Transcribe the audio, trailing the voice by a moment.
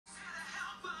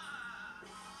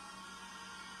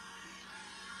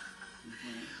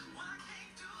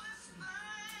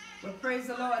Well, praise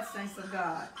the Lord, saints of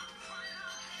God.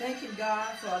 Thank you,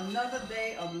 God, for another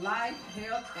day of life,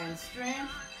 health, and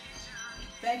strength.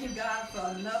 Thank you, God, for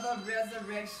another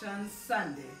Resurrection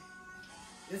Sunday.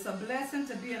 It's a blessing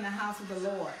to be in the house of the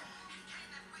Lord.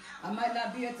 I might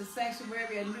not be at the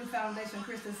sanctuary at New Foundation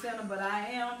Christian Center, but I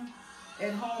am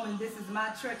at home, and this is my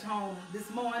church home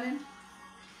this morning.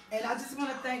 And I just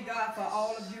want to thank God for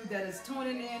all of you that is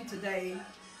tuning in today,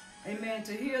 amen,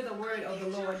 to hear the word of the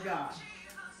Lord God.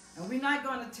 And we're not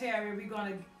going to tarry. We're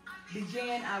going to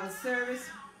begin our service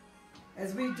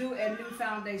as we do at New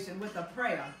Foundation with a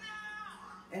prayer.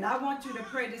 And I want you to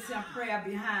pray this in prayer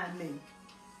behind me.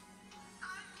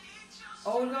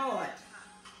 Oh Lord,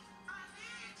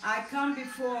 I come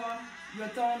before your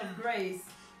throne of grace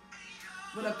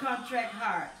with a contrite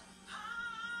heart.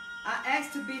 I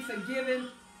ask to be forgiven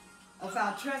of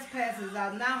our trespasses.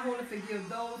 I now wholly forgive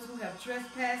those who have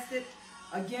trespassed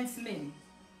against me.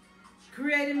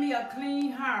 Create in me a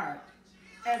clean heart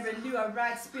and renew a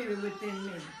right spirit within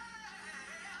me.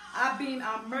 I beam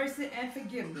our mercy and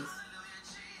forgiveness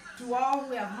to all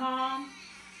who have harmed,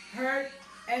 hurt,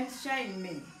 and shamed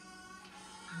me.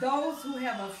 Those who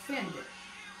have offended,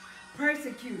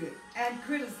 persecuted, and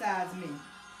criticized me,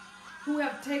 who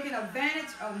have taken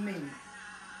advantage of me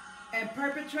and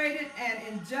perpetrated an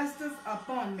injustice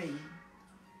upon me,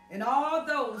 and all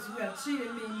those who have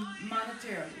cheated me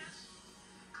monetarily.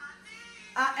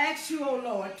 I ask you, O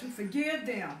Lord, to forgive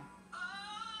them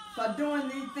for doing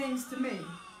these things to me.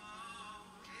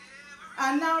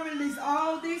 I now release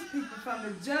all these people from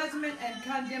the judgment and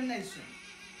condemnation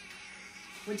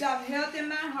which I've held in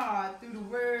my heart through the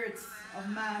words of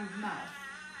my mouth.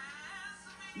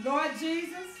 Lord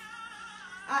Jesus,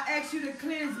 I ask you to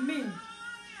cleanse me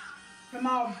from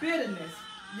all bitterness,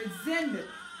 resentment,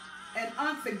 and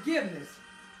unforgiveness,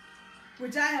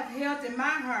 which I have held in my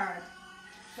heart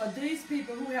for these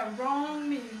people who have wronged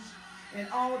me in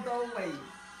all those ways.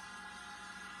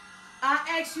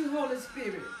 I ask you, Holy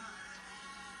Spirit,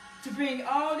 to bring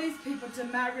all these people to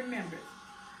my remembrance.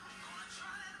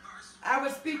 I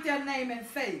will speak their name in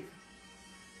faith,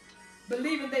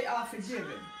 believing they are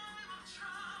forgiven.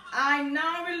 I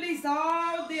now release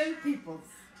all these peoples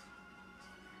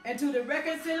into the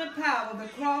reconciling power of the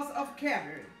cross of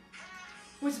Calvary,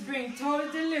 which brings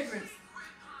total deliverance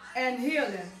and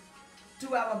healing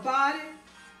to our body,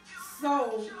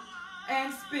 soul,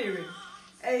 and spirit.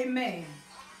 Amen.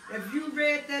 If you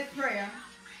read that prayer,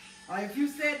 or if you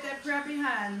said that prayer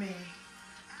behind me,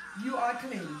 you are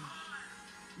clean.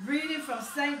 Reading from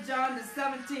St. John, the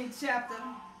 17th chapter,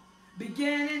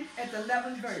 beginning at the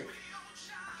 11th verse.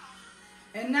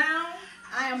 And now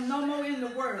I am no more in the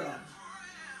world,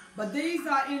 but these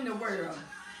are in the world.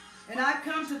 And I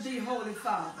come to thee, Holy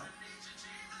Father.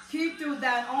 Keep through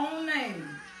thine own name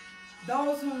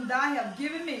those whom thou hast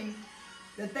given me,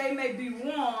 that they may be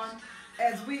one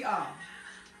as we are.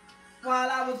 While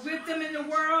I was with them in the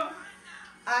world,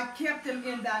 I kept them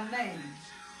in thy name.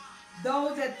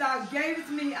 Those that thou gavest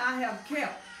me I have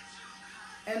kept,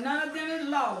 and none of them is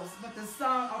lost but the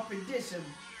son of perdition,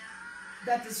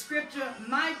 that the scripture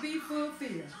might be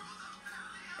fulfilled.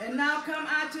 And now come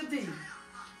I to thee,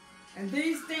 and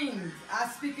these things I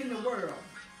speak in the world,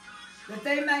 that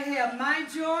they may have my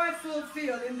joy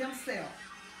fulfilled in themselves.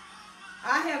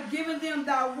 I have given them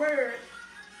thy word,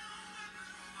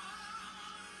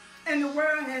 and the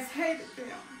world has hated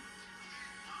them,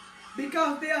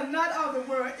 because they are not of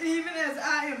the world, even as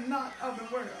I am not of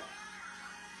the world.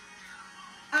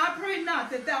 I pray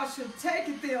not that thou should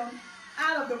take them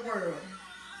out of the world,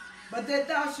 but that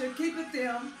thou should keep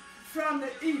them from the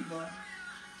evil.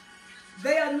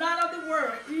 They are not of the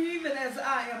world, even as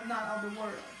I am not of the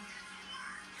world.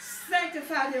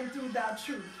 Sanctify them through thy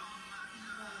truth.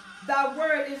 Thy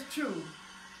word is true.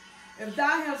 If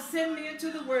thou hast sent me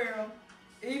into the world,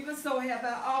 even so have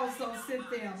I also sent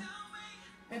them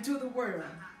into the world.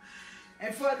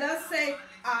 And for their sake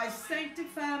I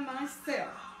sanctify myself,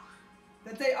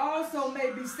 that they also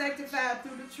may be sanctified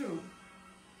through the truth.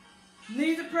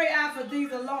 Neither pray I for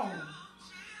these alone,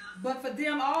 but for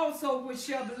them also which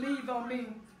shall believe on me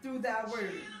through thy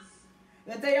word,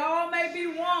 that they all may be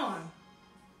one,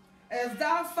 as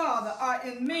thou, Father, art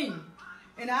in me,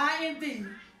 and I in thee,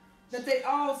 that they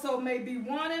also may be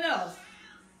one in us,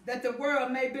 that the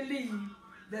world may believe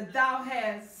that thou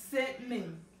hast sent me.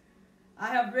 I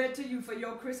have read to you for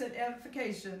your Christian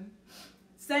edification,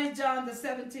 St. John, the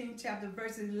 17th chapter,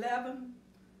 verses 11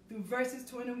 through verses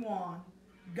 21.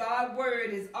 God's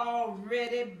word is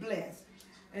already blessed.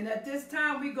 And at this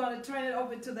time, we're going to turn it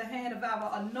over to the hand of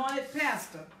our anointed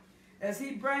pastor as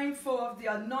he brings forth the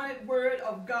anointed word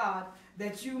of God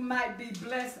that you might be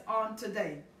blessed on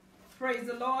today. Praise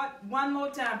the Lord. One more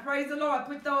time. Praise the Lord.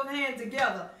 Put those hands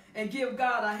together and give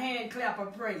God a hand clap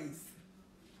of praise.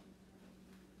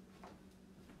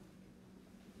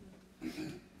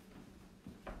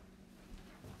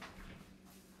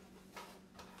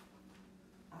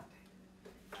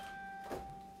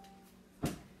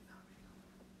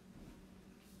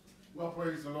 Well,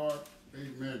 praise the Lord.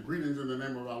 Amen. Greetings in the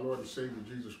name of our Lord and Savior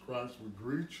Jesus Christ. We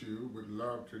greet you with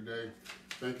love today,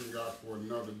 thanking God for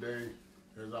another day.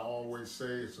 As I always say,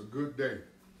 it's a good day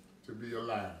to be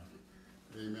alive.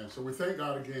 Amen. So we thank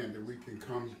God again that we can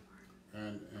come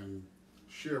and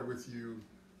share with you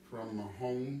from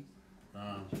home.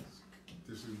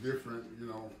 This is different, you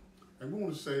know. And we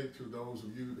want to say to those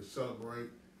of you that celebrate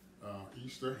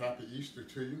Easter, happy Easter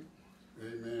to you.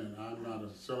 Amen. I'm not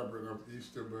a celebrant of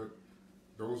Easter, but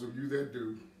those of you that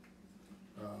do,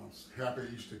 happy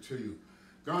Easter to you.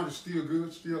 God is still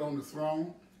good, still on the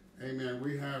throne. Amen.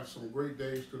 We have some great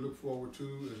days to look forward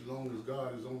to as long as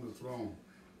God is on the throne.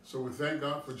 So we thank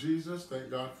God for Jesus. Thank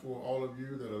God for all of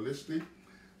you that are listening.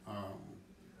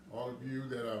 All of you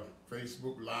that are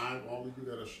Facebook Live, all of you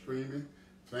that are streaming.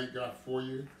 Thank God for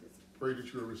you. Pray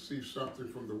that you will receive something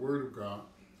from the Word of God,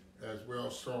 as well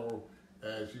so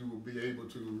as you will be able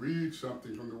to read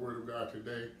something from the Word of God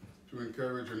today to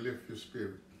encourage and lift your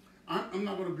spirit. I'm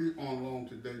not going to be on long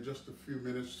today, just a few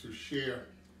minutes to share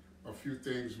a few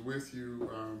things with you.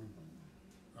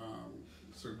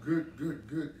 It's a good.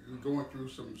 We're going through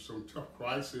some tough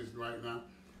crises right now,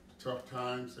 tough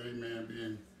times, amen,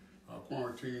 being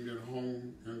quarantined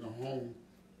in the home,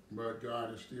 but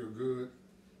God is still good.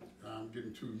 I'm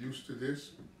getting too used to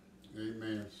this,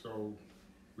 amen. So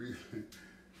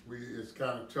it's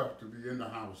kind of tough to be in the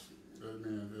house,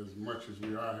 amen, as much as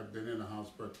we have been in the house,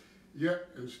 but yet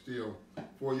and still,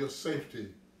 for your safety,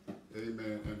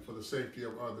 amen, and for the safety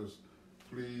of others,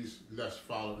 please let's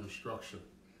follow instruction.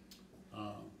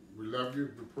 We love you.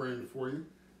 We're praying for you,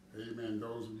 amen.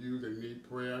 Those of you that need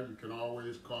prayer, you can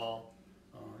always call.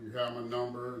 You have my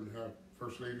number, you have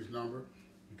First Lady's number.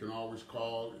 You can always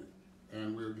call,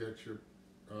 and we'll leave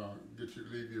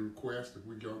your request. If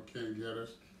we can't get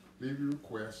us, leave your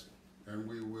request, and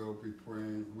we will be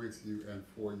praying with you and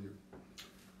for you.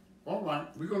 All right,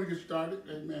 we're going to get started,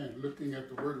 amen, looking at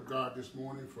the Word of God this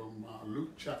morning from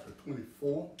Luke chapter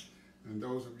 24. And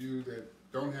those of you that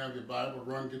don't have your Bible,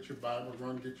 get your Bible,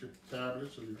 get your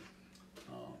tablets and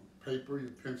your paper,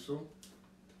 your pencil.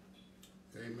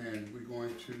 Amen. We're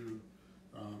going to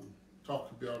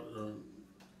talk about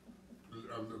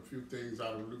a few things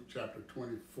out of Luke chapter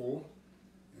 24.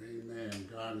 Amen.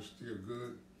 God is still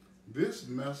good. This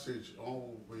message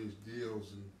always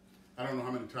deals, and I don't know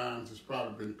how many times it's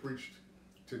probably been preached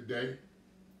today,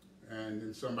 and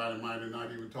then somebody might have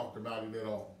not even talked about it at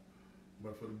all.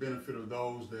 But for the benefit of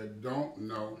those that don't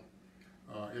know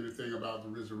anything about the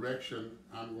resurrection,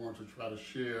 I'm going to try to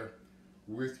share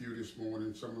with you this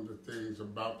morning some of the things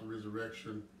about the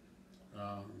resurrection,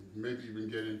 maybe even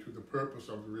get into the purpose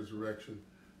of the resurrection.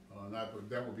 That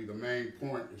would be the main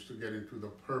point, is to get into the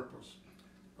purpose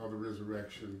of the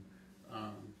resurrection.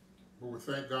 But we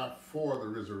thank God for the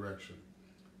resurrection.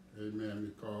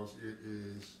 Amen. Because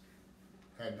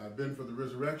had not been for the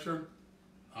resurrection,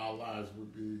 our lives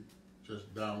would be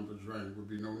just down the drain. Would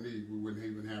be no need. We wouldn't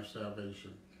even have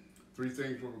salvation. 3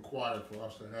 things were required for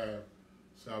us to have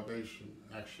salvation.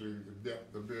 Actually, the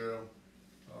death, the burial,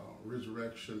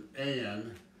 resurrection,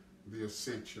 and the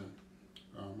ascension.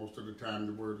 Most of the time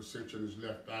the word ascension is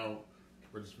left out,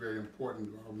 but it's very important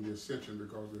on the ascension,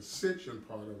 because the ascension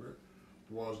part of it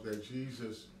was that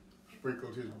Jesus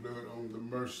sprinkled his blood on the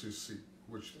mercy seat,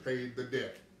 which paid the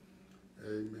debt,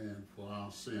 amen, for our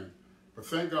sin. But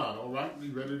thank God. All right, we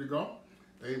ready to go?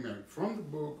 Amen. From the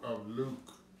book of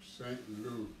Luke, St.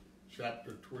 Luke,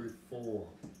 chapter 24.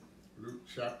 Luke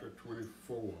chapter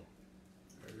 24.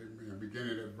 Amen.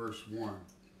 Beginning at verse 1.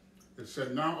 It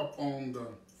said, "Now upon the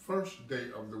first day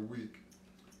of the week,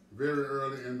 very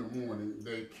early in the morning,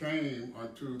 they came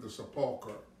unto the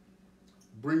sepulchre,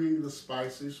 bringing the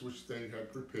spices which they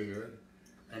had prepared,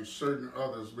 and certain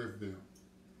others with them.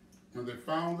 And they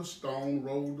found the stone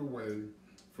rolled away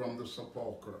from the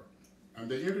sepulchre. And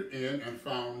they entered in and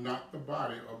found not the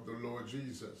body of the Lord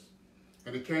Jesus.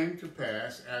 And it came to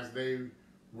pass, as they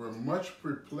were much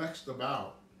perplexed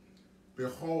about,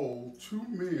 behold, 2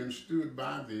 men stood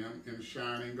by them in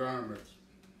shining garments.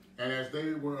 And as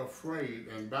they were afraid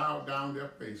and bowed down their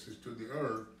faces to the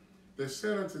earth, they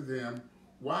said unto them,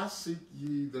 Why seek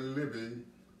ye the living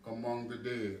among the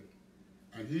dead?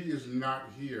 And he is not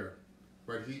here,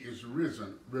 but he is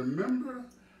risen. Remember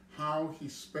how he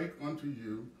spake unto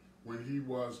you when he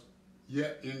was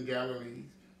yet in Galilee,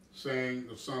 saying,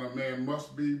 the Son of Man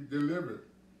must be delivered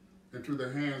into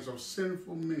the hands of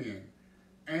sinful men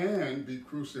and be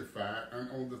crucified,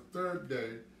 and on the third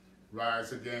day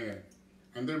rise again.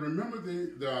 And they remembered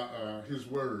his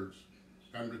words,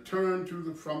 and returned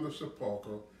from the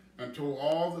sepulchre, and told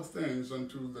all the things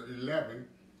unto the 11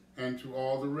 and to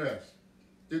all the rest.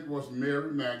 It was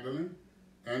Mary Magdalene,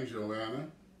 and Joanna,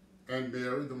 and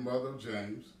Mary the mother of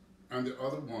James, and the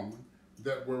other woman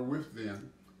that were with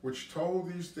them, which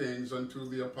told these things unto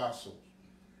the apostles.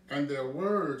 And their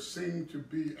words seemed to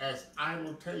be as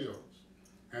idle tales,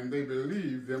 and they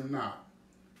believed them not.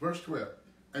 Verse 12,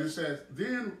 and it says,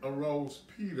 then arose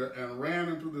Peter and ran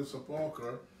into the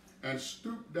sepulchre, and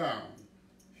stooped down.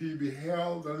 He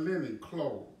beheld the linen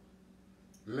clothes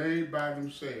laid by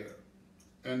themselves,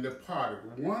 and departed,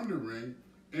 wondering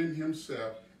in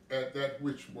himself at that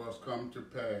which was come to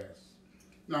pass.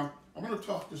 Now, I want to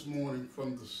talk this morning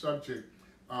from the subject,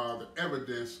 the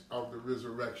evidence of the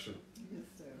resurrection. Yes,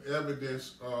 sir.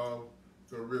 Evidence of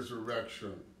the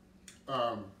resurrection.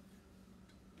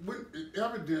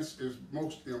 Evidence is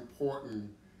most important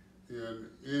in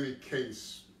any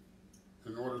case.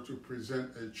 In order to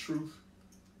present a truth,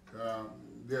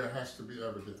 there has to be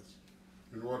evidence.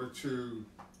 In order to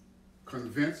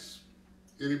convince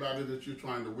anybody that you're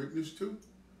trying to witness to,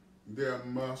 there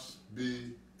must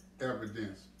be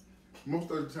evidence. Most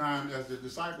of the time, as the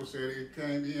disciples said, it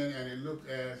came in and it looked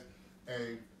as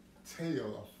a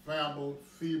tale, a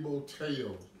feeble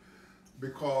tale,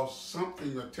 because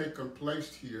something had taken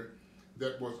place here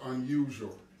that was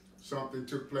unusual. Something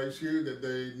took place here that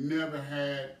they never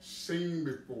had seen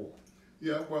before.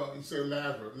 Yeah, well, he said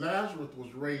Lazarus. Lazarus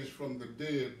was raised from the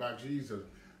dead by Jesus,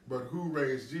 but who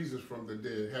raised Jesus from the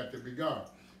dead? It had to be God.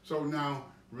 So now,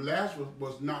 Lazarus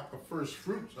was not the first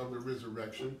fruits of the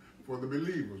resurrection for the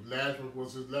believers. Lazarus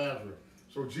was his Lazarus.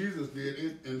 So Jesus did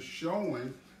it in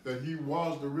showing that he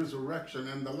was the resurrection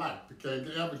and the life, became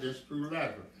the evidence through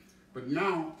Lazarus. But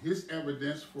now, his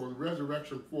evidence for the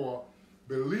resurrection for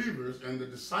believers and the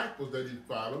disciples that he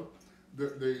followed,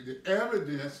 the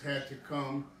evidence had to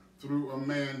come through a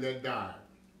man that died.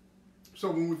 So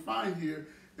when we find here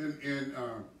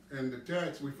in the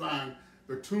text, we find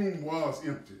the tomb was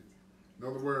empty. In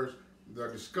other words, the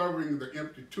discovering the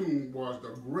empty tomb was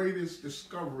the greatest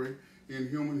discovery in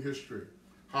human history.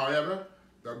 However,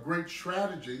 the great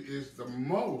tragedy is that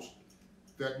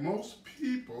most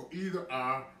people either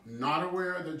are not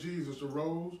aware that Jesus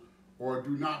arose or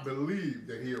do not believe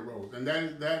that he arose. And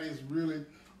that is really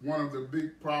one of the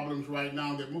big problems right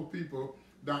now, that most people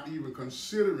not even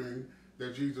considering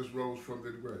that Jesus rose from the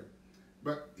grave.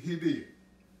 But he did.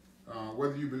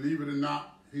 Whether you believe it or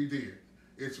not, he did.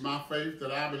 It's my faith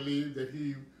that I believe that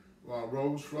he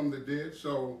rose from the dead.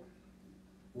 So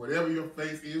whatever your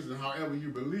faith is and however you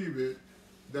believe it,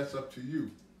 that's up to you.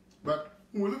 But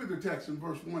when we look at the text in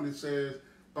verse 1, it says,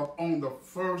 on the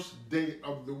first day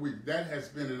of the week. That has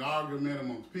been an argument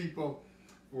amongst people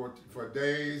for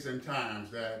days and times,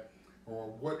 or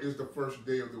what is the first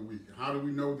day of the week? How do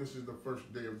we know this is the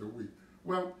first day of the week?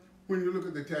 Well, when you look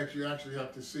at the text, you actually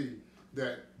have to see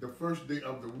that the first day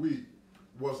of the week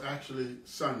was actually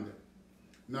Sunday.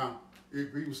 Now,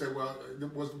 if people say, well,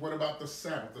 what about the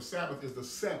Sabbath? The Sabbath is the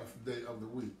seventh day of the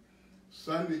week.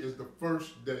 Sunday is the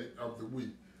first day of the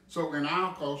week. So in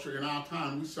our culture, in our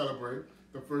time, we celebrate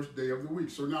the first day of the week.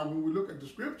 So now when we look at the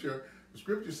scripture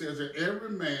says that every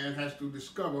man has to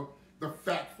discover the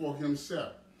fact for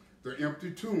himself. The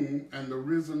empty tomb and the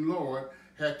risen Lord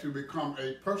had to become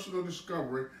a personal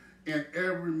discovery in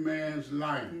every man's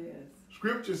life. Yes.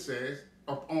 Scripture says,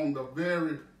 upon the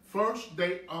very first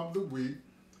day of the week,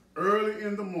 early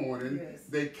in the morning, yes,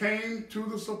 they came to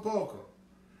the sepulchre,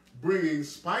 bringing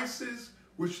spices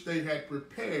which they had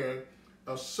prepared.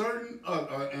 Certain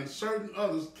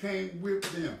others came with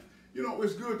them. You know,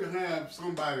 it's good to have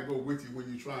somebody go with you when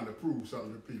you're trying to prove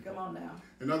something to people. Come on now.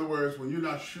 In other words, when you're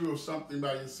not sure of something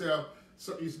by yourself,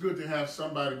 it's good to have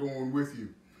somebody going with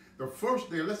you. The first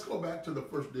day, let's go back to the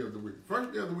first day of the week.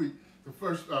 First day of the week, the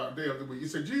first day of the week. It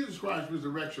said Jesus Christ's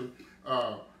resurrection,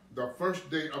 the first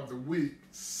day of the week,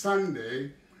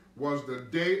 Sunday, was the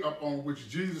day upon which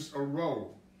Jesus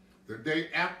arose. The day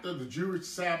after the Jewish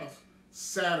Sabbath,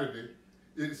 Saturday.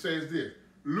 It says this.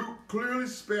 Luke clearly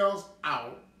spells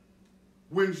out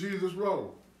when Jesus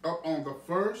rose, up on the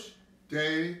first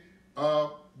day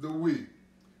of the week,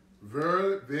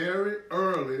 very, very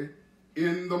early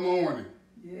in the morning.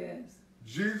 Yes.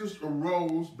 Jesus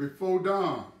arose before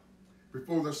dawn,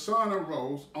 before the sun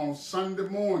arose on Sunday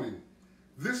morning.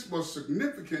 This was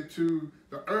significant to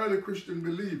the early Christian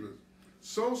believers,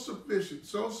 so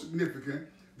significant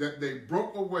that they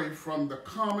broke away from the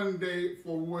common day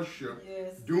for worship.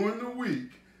 Yes. During the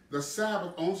week, the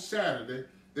Sabbath on Saturday,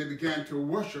 they began to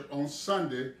worship on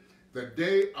Sunday, the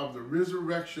day of the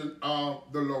resurrection of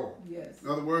the Lord. Yes. In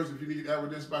other words, if you need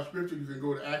evidence by scripture, you can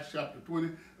go to Acts chapter 20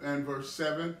 and verse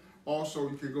 7. Also,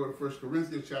 you can go to 1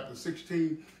 Corinthians chapter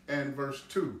 16 and verse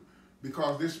 2,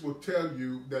 because this will tell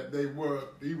you that they were,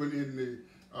 even in the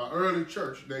early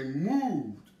church, they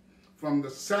moved from the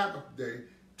Sabbath day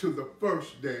to the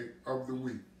first day of the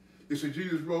week. You see,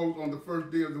 Jesus rose on the first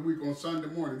day of the week on Sunday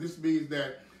morning. This means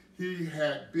that he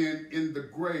had been in the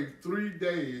grave 3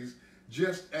 days,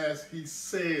 just as he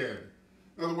said.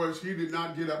 In other words, he did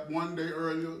not get up one day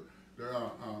earlier.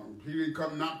 He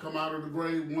didn't not come out of the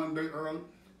grave one day early.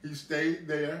 He stayed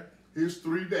there his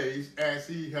 3 days as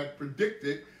he had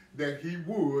predicted that he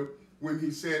would, when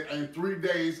he said, in 3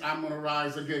 days I'm going to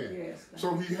rise again. Yes,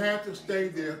 so he had to stay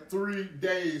there 3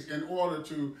 days in order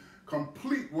to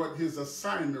complete what his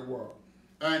assignment was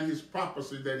and his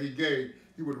prophecy that he gave.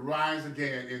 He would rise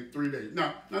again in 3 days.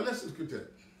 Now let's just continue.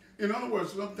 In other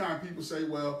words, sometimes people say,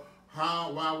 well,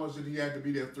 why was it he had to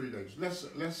be there 3 days?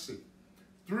 Let's see.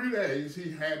 3 days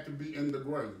he had to be in the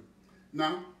grave.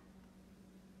 Now,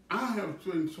 I have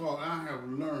been taught, I have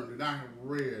learned, and I have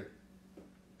read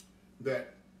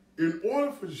that in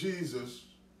order for Jesus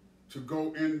to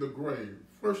go in the grave,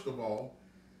 first of all,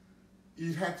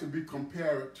 he had to be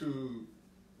compared to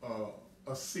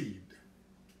a seed.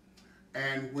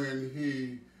 And when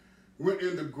he went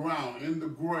in the ground, in the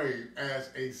grave as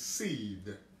a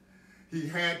seed, he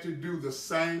had to do the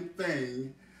same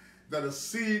thing that a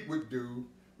seed would do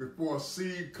before a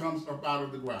seed comes up out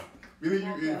of the ground. Many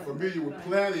of you are familiar with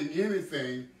planting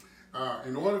anything.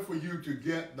 In order for you to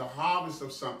get the harvest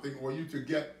of something, or you to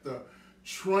get the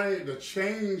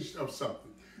change of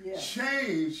something,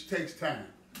 change takes time.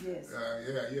 Yes.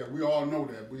 We all know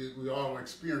that. We all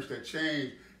experience that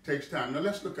change takes time. Now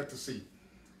let's look at the seed.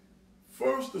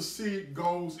 First, the seed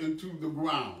goes into the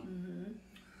ground.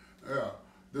 Mm-hmm.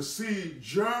 The seed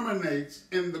germinates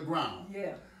in the ground.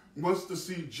 Yeah. Once the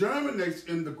seed germinates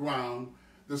in the ground,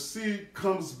 the seed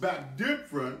comes back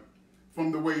different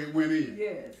from the way it went in.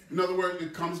 Yes. In other words,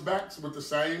 it comes back with the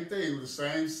same thing, with the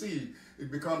same seed.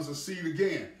 It becomes a seed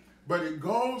again. But it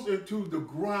goes into the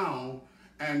ground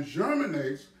and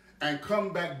germinates and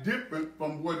come back different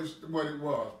from what it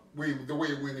was, the way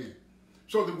it went in.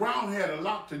 So the ground had a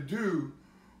lot to do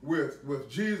with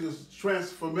Jesus'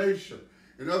 transformation.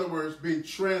 In other words, being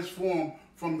transformed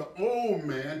from the old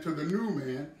man to the new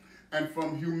man, and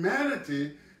from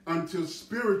humanity unto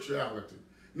spirituality.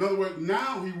 In other words,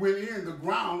 now he went in the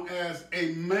ground as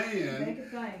a man,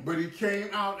 but he came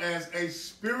out as a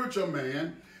spiritual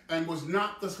man and was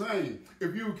not the same.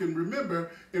 If you can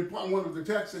remember, in one of the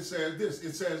texts it says this.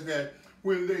 It says that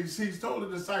when he told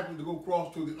the disciples to go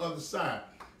cross to the other side,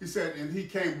 he said, and he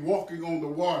came walking on the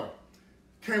water.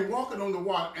 Came walking on the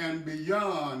water, and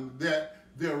beyond that,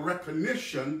 their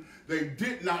recognition, they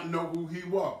did not know who he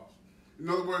was. In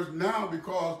other words, now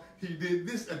because he did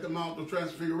this at the Mount of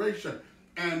Transfiguration,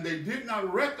 and they did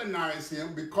not recognize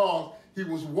him because he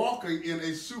was walking in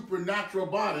a supernatural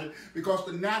body, because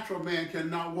the natural man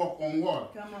cannot walk on water.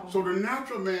 So the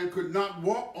natural man could not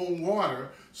walk on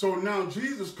water. So now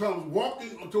Jesus comes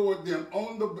walking toward them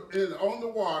on the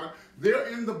water. They're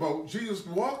in the boat. Jesus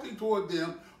walking toward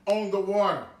them on the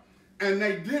water. And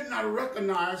they did not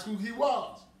recognize who he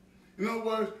was. In other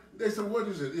words, they said, what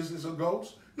is it? Is this a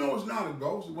ghost? No, it's not a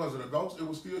ghost. It wasn't a ghost. It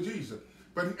was still Jesus.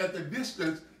 But at the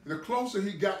distance, the closer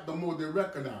he got, the more they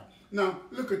recognized. Now,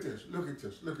 look at this. Look at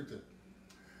this. Look at this.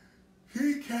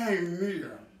 He came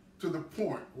near to the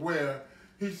point where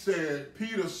he said,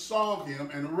 Peter saw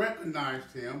him and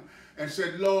recognized him and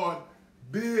said, Lord,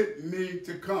 bid me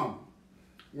to come.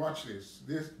 Watch this.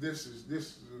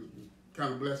 This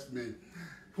kind of blessed me.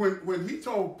 When he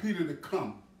told Peter to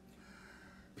come,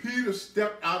 Peter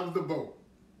stepped out of the boat.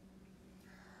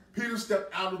 Peter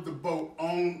stepped out of the boat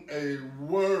on a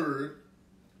word,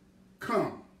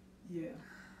 come. Yeah.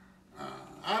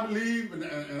 I believe,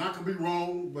 and I could be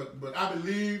wrong, but I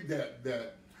believe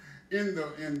that in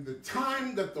the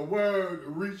time that the word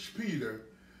reached Peter,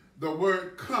 the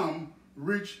word come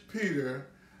reached Peter,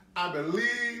 I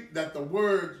believe that the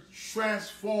word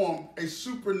transformed a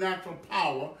supernatural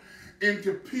power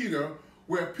into Peter,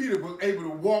 where Peter was able to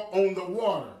walk on the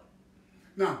water.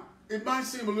 Now, it might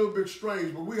seem a little bit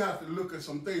strange, but we have to look at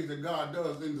some things that God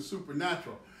does in the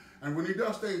supernatural. And when he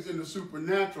does things in the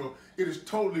supernatural, it is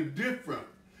totally different.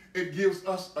 it gives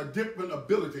us a different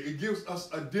ability. It gives us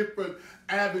a different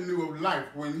avenue of life.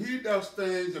 When he does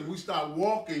things and we start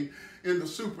walking in the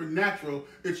supernatural,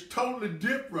 it's totally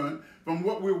different from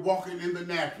what we're walking in the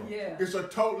natural. Yeah. It's a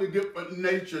totally different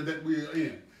nature that we are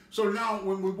in. So now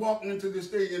when we walk into this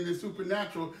thing in the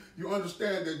supernatural, you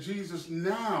understand that Jesus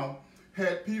now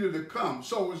had Peter to come.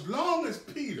 So as long as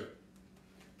Peter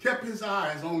kept his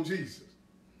eyes on Jesus,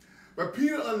 but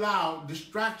Peter allowed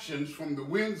distractions from the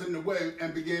winds and the waves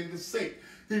and began to sink.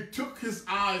 He took his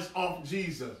eyes off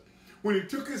Jesus. When he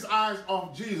took his eyes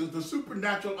off Jesus, the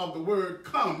supernatural of the word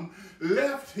come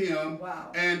left him.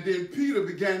 Wow. And then Peter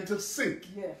began to sink.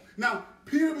 Yeah. Now,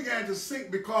 Peter began to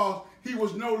sink because he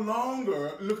was no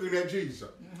longer looking at Jesus.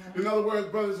 In other words,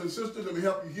 brothers and sisters, let me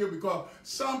help you here, because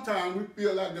sometimes we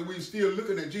feel like that we're still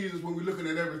looking at Jesus when we're looking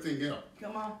at everything else.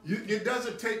 Come on. It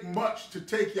doesn't take much to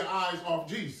take your eyes off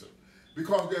Jesus,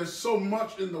 because there's so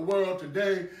much in the world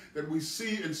today that we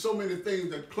see and so many things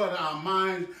that clutter our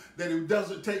minds that it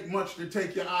doesn't take much to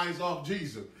take your eyes off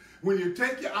Jesus. When you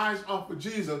take your eyes off of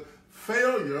Jesus,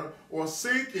 failure or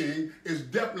sinking is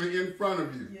definitely in front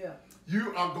of you. Yeah.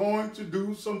 You are going to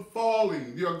do some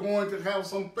falling. You're going to have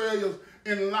some failures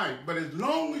in life. But as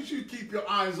long as you keep your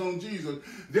eyes on Jesus,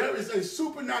 there is a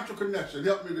supernatural connection.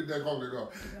 Help me today, Holy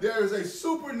Ghost. There is a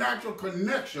supernatural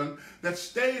connection that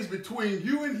stays between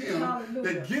you and him. Hallelujah.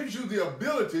 That gives you the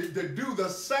ability to do the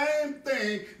same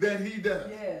thing that he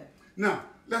does. Yeah. Now,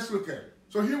 let's look at it.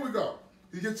 So here we go.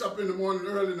 He gets up in the morning,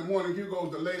 early in the morning. Here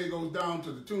goes the lady, goes down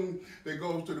to the tomb. They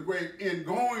goes to the grave. In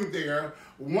going there,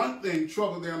 one thing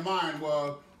troubled their mind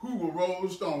was, who will roll the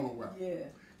stone away? Yeah.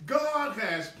 God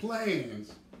has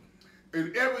plans.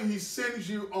 Whenever he sends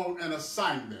you on an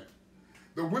assignment,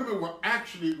 the women were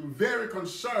actually very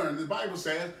concerned. The Bible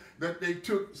says that they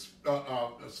took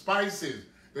spices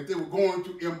that they were going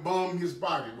to embalm his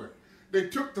body with. They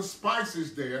took the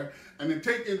spices there, and in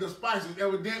taking the spices,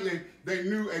 evidently they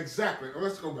knew exactly.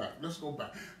 Let's go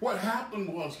back. What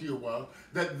happened was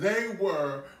that they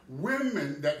were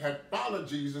women that had followed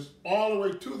Jesus all the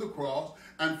way to the cross,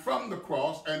 and from the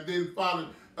cross, and then followed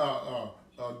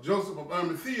Joseph of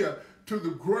Arimathea to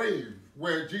the grave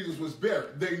where Jesus was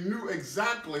buried. They knew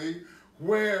exactly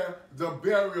where the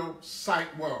burial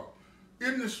site was.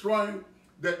 Isn't it strange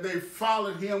that they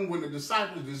followed him when the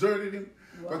disciples deserted him?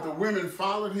 Wow. But the women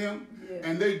followed him,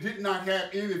 and they did not have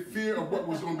any fear of what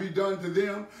was going to be done to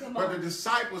them. But the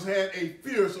disciples had a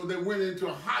fear, so they went into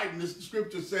a hiding, as the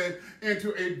scripture says,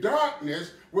 into a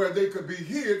darkness where they could be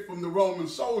hid from the Roman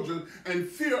soldiers and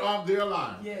fear of their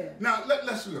lives. Yeah. Now,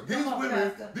 let's look.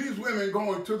 These women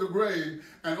going to the grave,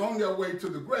 and on their way to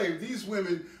the grave, these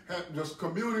women had just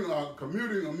communing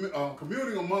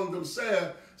among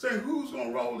themselves, saying, who's going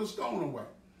to roll the stone away?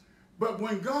 But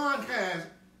when God has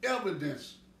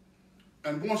evidence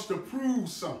and wants to prove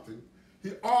something,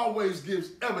 he always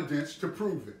gives evidence to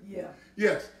prove it. Yeah.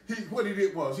 Yes, what he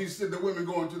did was, he said the women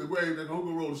going to the grave, they're going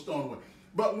to roll the stone away.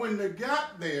 But when they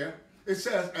got there, it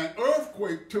says an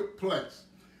earthquake took place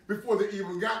before they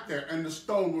even got there, and the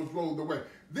stone was rolled away.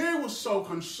 They were so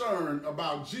concerned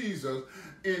about Jesus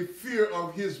in fear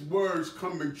of his words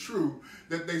coming true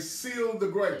that they sealed the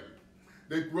grave.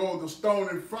 They rolled the stone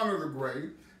in front of the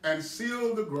grave and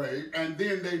sealed the grave, and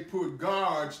then they put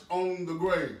guards on the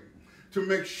grave to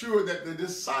make sure that the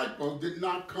disciples did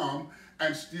not come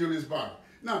and steal his body.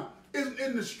 Now, isn't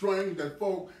it strange that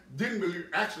folk didn't believe,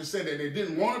 actually said that they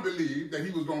didn't want to believe that he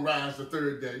was going to rise the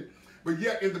third day, but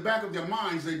yet in the back of their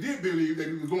minds, they did believe that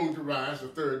he was going to rise the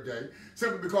third day,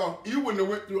 simply because you wouldn't have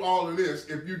went through all of this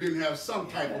if you didn't have some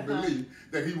type of belief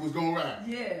that he was going to rise.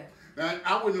 Yeah. Now,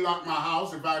 I wouldn't lock my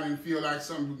house if I didn't feel like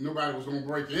nobody was going to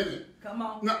break in it. Come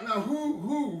on. Now,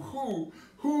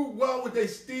 why would they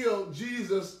steal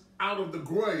Jesus out of the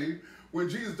grave when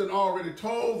Jesus had already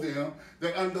told them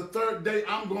that on the third day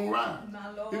I'm going to rise?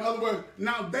 My Lord. In other words,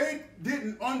 now they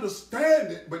didn't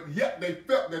understand it, but yet they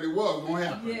felt that it was going to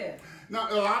happen. Yeah. Now,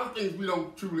 a lot of things we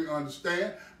don't truly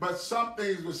understand, but some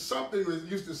things was something that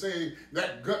used to say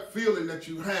that gut feeling that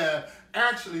you have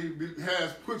actually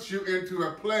puts you into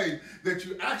a place that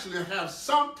you actually have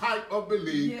some type of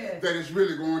belief that it's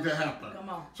really going to happen. Come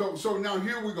on. So now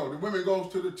here we go. The women goes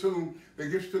to the tomb. They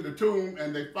get to the tomb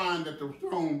and they find that the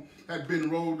stone had been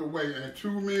rolled away and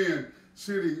two men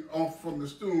sitting off from the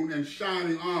stone in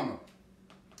shining armor.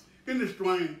 Isn't it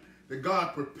strange that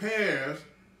God prepares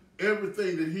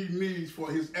everything that he needs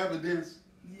for his evidence?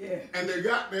 Yeah. And they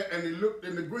got there and they looked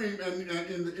in the grave and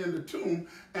in the tomb,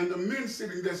 and the men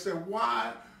sitting there said,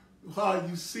 why are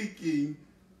you seeking?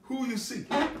 Who are you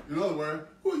seeking? In other words,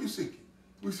 who are you seeking?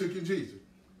 We're seeking Jesus.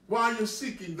 while you're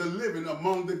seeking the living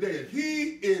among the dead.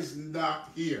 He is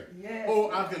not here. Yes. Oh,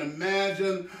 I can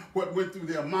imagine what went through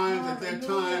their minds at that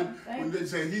time when they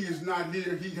say he is not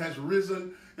here, he has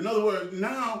risen. In other words,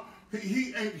 now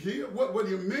he ain't here. What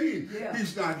do you mean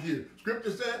he's not here?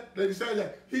 Scripture said that he said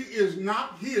that he is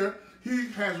not here. He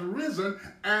has risen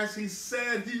as he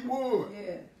said he would.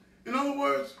 Yeah. In other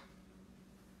words,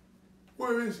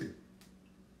 where is he?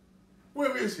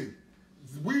 Where is he?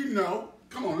 We know,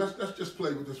 come on, let's just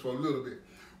play with this for a little bit.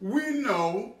 We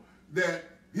know that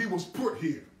he was put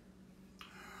here.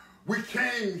 We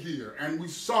came here and we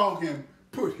saw him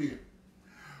put here.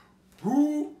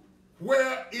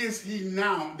 Where is he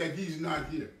now that he's not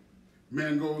here?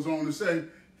 Man goes on to say,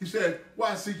 he said,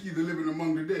 why seek ye the living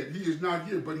among the dead? He is not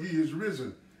here, but he is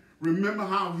risen. Remember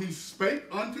how he spake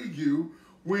unto you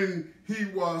when he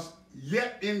was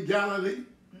yet in Galilee?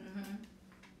 Mm-hmm.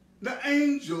 The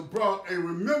angel brought a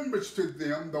remembrance to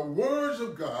them, the words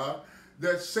of God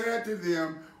that said to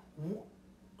them,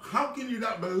 how can you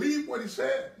not believe what he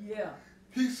said? Yeah.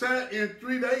 He said, in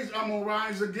 3 days I'm going to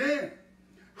rise again.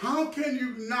 How can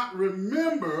you not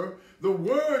remember the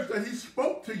words that he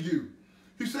spoke to you?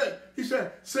 He said,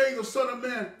 saying the Son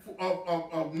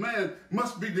of Man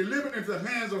must be delivered into the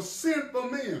hands of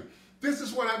sinful men. This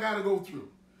is what I got to go through.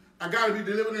 I got to be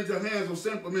delivered into the hands of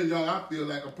sinful men. Y'all, I feel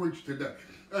like a preacher today.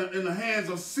 In the hands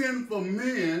of sinful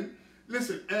men,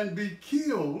 listen, and be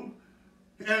killed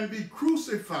and be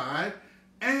crucified,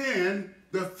 and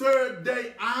the third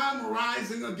day I'm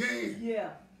rising again. Yeah.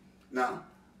 Now,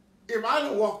 if I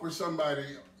don't walk with somebody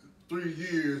 3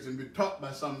 years and be taught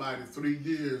by somebody 3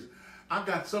 years, I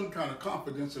got some kind of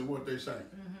confidence in what they're saying.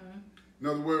 Mm-hmm. In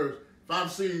other words, if I've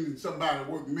seen somebody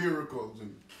work miracles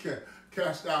and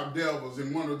cast out devils,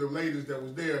 and one of the ladies that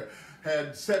was there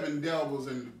had 7 devils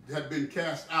and had been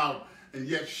cast out, and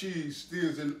yet she still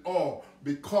is in awe,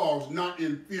 because not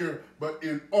in fear, but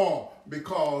in awe,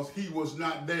 because he was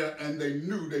not there, and they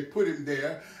knew they put him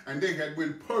there, and they had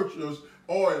been purchased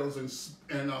oils and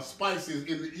spices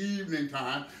in the evening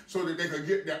time so that they could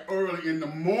get there early in the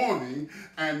morning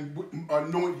and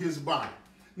anoint his body.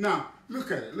 Now, look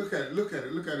at it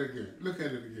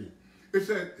again. It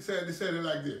said it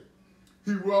like this.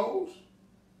 He rose.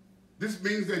 This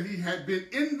means that he had been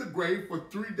in the grave for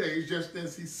 3 days, just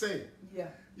as he said. Yeah.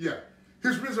 Yeah.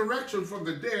 His resurrection from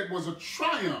the dead was a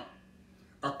triumph,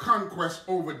 a conquest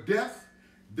over death.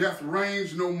 Death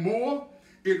reigns no more.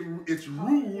 Its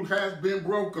rule has been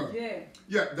broken. Yeah.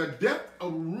 Yeah, the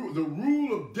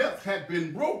rule of death had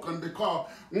been broken, because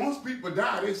once people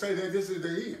die, they say that this is the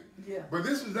end. Yeah. But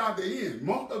this is not the end.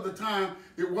 Most of the time,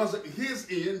 it wasn't his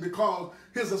end, because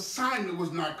his assignment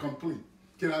was not complete.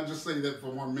 Can I just say that for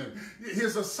 1 minute?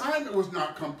 His assignment was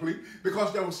not complete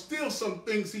because there were still some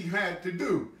things he had to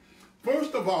do.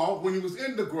 First of all, when he was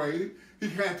in the grave, he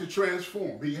had to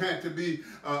transform. He had to be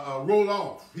roll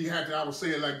off. He had to, I will say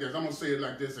it like this. I'm going to say it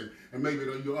like this, and maybe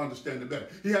you'll understand it better.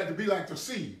 He had to be like the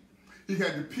seed. He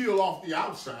had to peel off the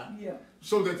outside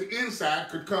so that the inside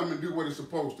could come and do what it's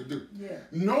supposed to do. Yeah.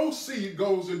 No seed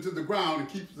goes into the ground and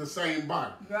keeps the same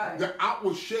body. Right. The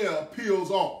outward shell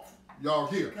peels off. Y'all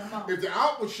hear? If the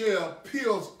outward shell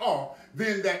peels off,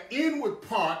 then that inward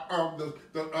part of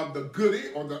the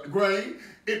goodie or the grain,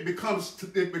 it becomes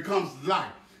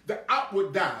life. The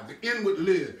outward died, the inward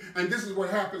lived. And this is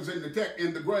what happens in the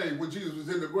grave, when Jesus was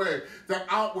in the grave. The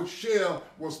outward shell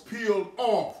was peeled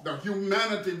off. The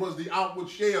humanity was the outward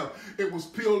shell. It was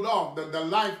peeled off. The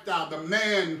lifestyle, the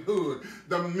manhood,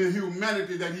 the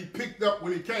humanity that he picked up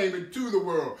when he came into the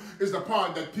world is the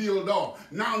part that peeled off.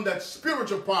 Now that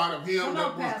spiritual part of him,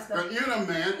 that was the inner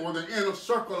man, or the inner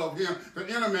circle of him, the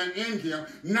inner man in him,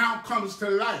 now comes to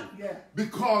life. Yeah.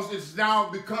 Because it's now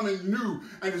becoming new,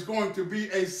 and it's going to be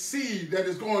a seed that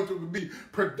is going to be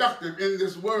productive in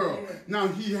this world. Yeah. Now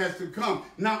he has to come.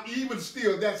 Now even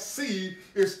still, that seed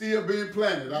is still being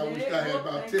planted. I wish I had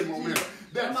about 10 more minutes.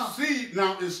 That seed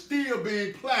now is still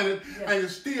being planted and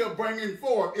is still bringing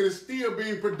forth. It is still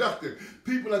being productive.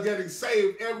 People are getting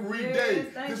saved every day.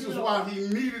 This is why he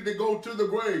needed to go to the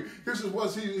grave. This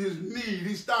was his need.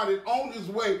 He started on his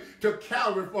way to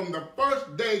Calvary from the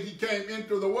first day he came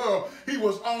into the world. He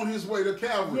was on his way to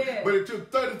Calvary. Yeah. But it took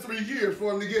 33 years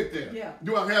for him to get there. Yeah.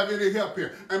 Do I have any help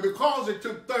here? And because it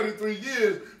took 33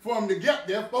 years for him to get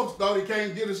there, folks thought he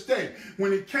came here to stay.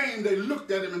 When he came, they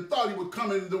looked at him and thought he was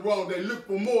coming in the wrong. They looked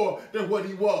for more than what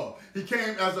he was. He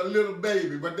came as a little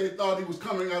baby, but they thought he was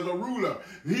coming as a ruler.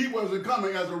 He wasn't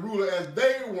coming as a ruler as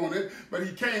they wanted, but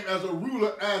he came as a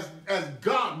ruler as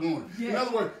God wanted. Yeah. In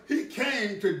other words, he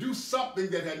came to do something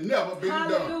that had never been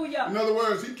done. In other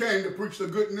words, he came to preach the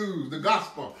good news, the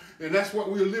gospel. And that's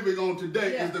what we're living on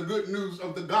today, is the good news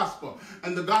of the gospel.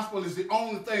 And the gospel is the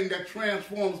only thing that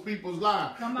transforms people's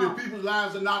lives. If people's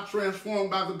lives are not transformed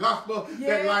by the gospel,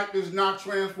 that life is not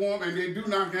transformed, and they do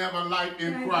not have a life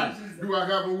in Christ. Do I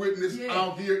have a witness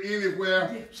out here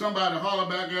anywhere? Somebody holler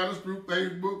back at us through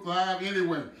Facebook Live,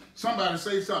 anywhere. Somebody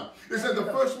say something. It said the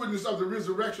first witness of the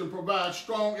resurrection provides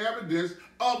strong evidence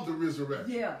of the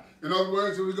resurrection. Yeah. In other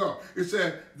words, here we go. It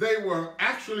said they were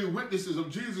actually witnesses of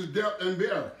Jesus' death and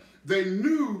burial. They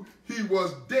knew he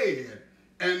was dead,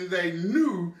 and they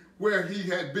knew where he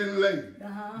had been laid.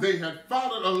 They had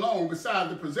followed along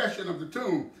beside the possession of the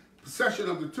tomb.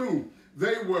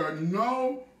 There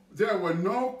were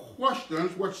no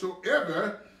questions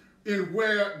whatsoever in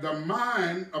where the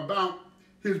mind about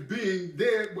his being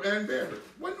dead and buried.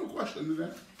 Wasn't no question to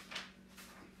that.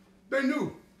 They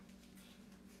knew.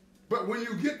 But when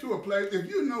you get to a place, if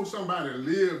you know somebody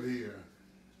lived here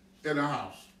in a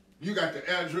house, you got the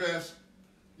address,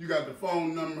 you got the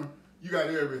phone number, you got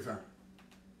everything.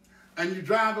 And you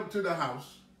drive up to the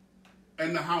house,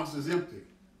 and the house is empty.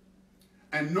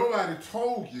 And nobody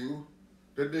told you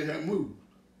that they had moved.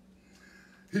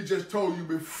 He just told you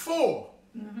before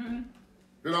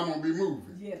that I'm going to be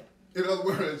moving. Yeah. In other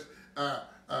words,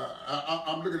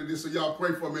 I'm looking at this, so y'all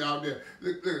pray for me out there.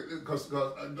 Because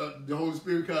the Holy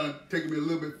Spirit kind of taking me a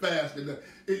little bit fast.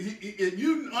 If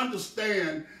you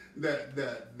understand that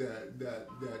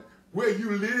where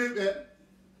you live at,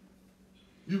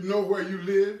 you know where you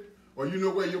live, or you know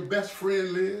where your best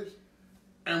friend lives,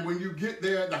 and when you get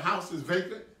there, the house is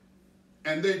vacant,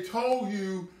 and they told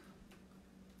you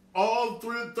all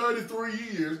 33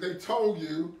 years, they told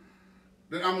you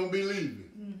that I'm going to be leaving.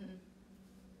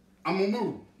 I'm going to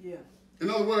move. Yeah.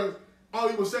 In other words, all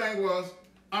he was saying was,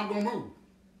 I'm going to move.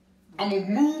 I'm going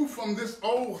to move from this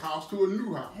old house to a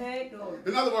new house. Hey, Lord.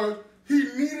 In other words, he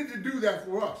needed to do that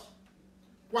for us.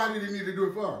 Why did he need to do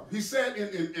it for us? He said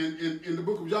in the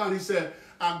book of John, he said,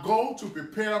 I go to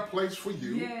prepare a place for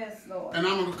you. Yes, Lord. And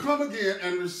I'm going to come again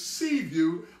and receive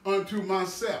you unto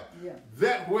myself. Yeah.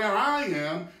 That where I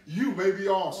am, you may be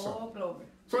also. Oh, glory.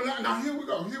 So now here we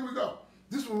go.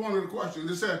 This was one of the questions.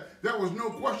 It said there was no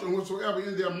question whatsoever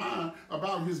in their mind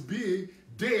about his being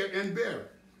dead and buried.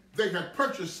 They had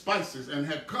purchased spices and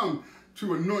had come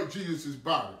to anoint Jesus'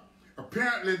 body.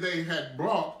 Apparently they had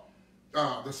brought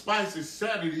the spices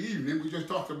Saturday evening. We just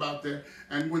talked about that.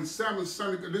 And when Sunday,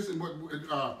 this is what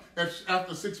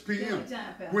after 6 p.m.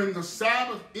 When the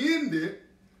Sabbath ended,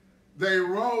 they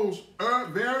rose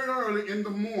very early in the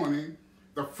morning,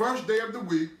 the first day of the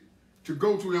week, to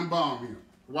go to embalm him.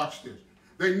 Watch this.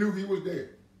 They knew he was dead,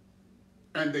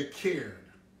 and they cared.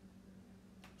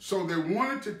 So they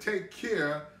wanted to take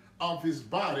care of his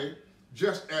body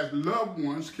just as loved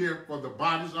ones care for the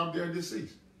bodies of their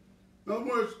deceased. In other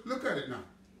words, look at it now.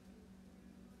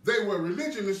 They were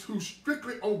religionists who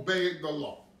strictly obeyed the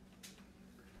law.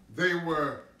 They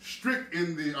were strict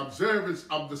in the observance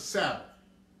of the Sabbath.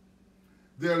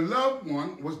 Their loved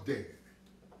one was dead.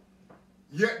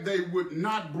 Yet they would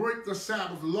not break the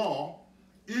Sabbath law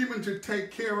even to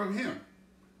take care of him.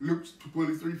 Luke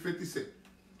 23:56.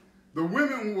 The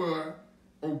women were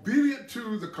obedient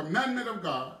to the commandment of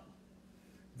God.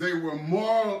 They were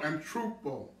moral and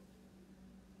truthful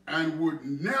and would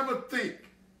never think,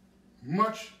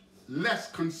 much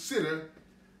less consider,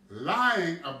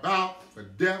 lying about the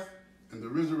death and the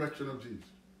resurrection of Jesus.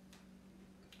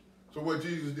 So what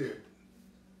Jesus did,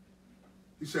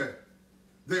 he said,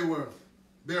 there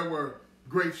were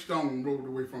great stone rolled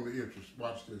away from the entrance.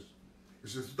 Watch this. It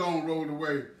says, stone rolled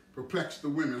away perplexed the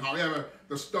women. However,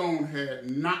 the stone had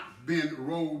not been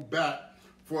rolled back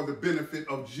for the benefit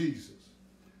of Jesus.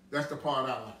 That's the part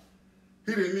I like.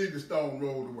 He didn't need the stone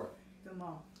rolled away. Come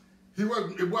on.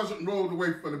 It wasn't rolled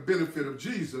away for the benefit of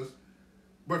Jesus,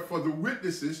 but for the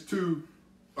witnesses to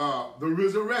the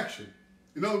resurrection.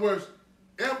 In other words,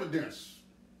 evidence.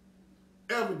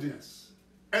 Evidence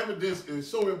is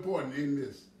so important in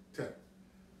this text.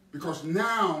 Because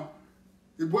now,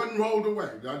 it wasn't rolled away.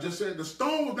 I just said the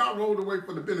stone was not rolled away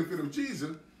for the benefit of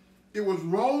Jesus. It was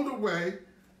rolled away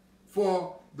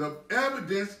for the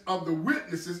evidence of the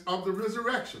witnesses of the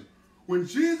resurrection. When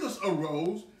Jesus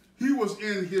arose, he was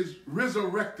in his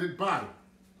resurrected body,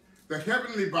 the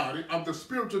heavenly body of the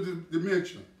spiritual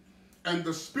dimension. And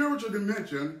the spiritual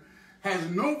dimension has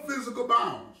no physical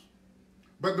bounds.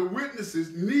 But the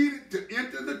witnesses needed to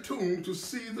enter the tomb to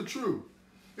see the truth.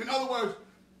 In other words,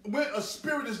 when a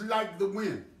spirit is like the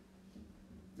wind.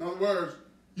 In other words,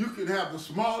 you can have the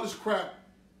smallest crack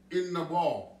in the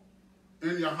wall,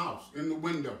 in your house, in the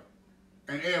window,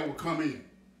 and air will come in.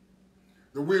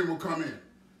 The wind will come in.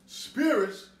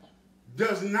 Spirits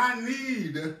does not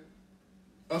need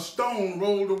a stone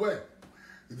rolled away.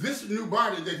 This new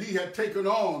body that he had taken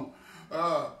on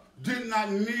did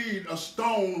not need a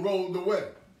stone rolled away.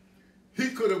 He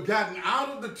could have gotten out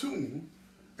of the tomb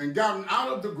and gotten out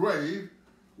of the grave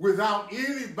without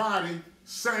anybody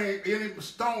saying any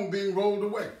stone being rolled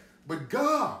away. But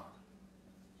God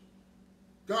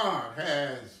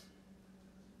has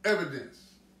evidence.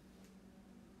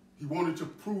 He wanted to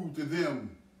prove to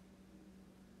them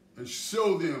and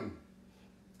show them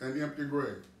an empty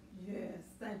grave. Yes,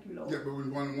 thank you, Lord. Yeah, but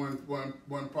when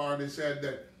one part they said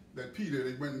that Peter,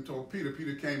 they went and told Peter.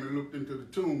 Peter came and looked into the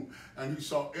tomb, and he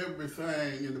saw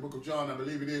everything in the book of John, I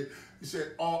believe it is. He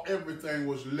said everything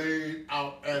was laid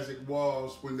out as it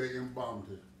was when they embalmed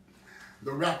it.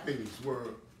 The wrappings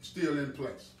were still in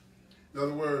place. In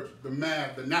other words, the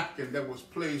napkin that was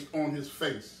placed on his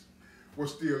face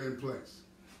was still in place.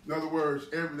 In other words,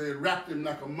 they wrapped him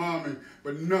like a mummy,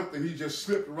 but nothing. He just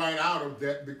slipped right out of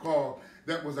that because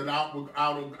that was an outward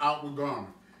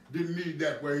garment. Didn't need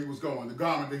that where he was going. The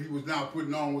garment that he was now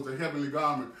putting on was a heavenly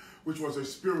garment, which was a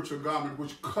spiritual garment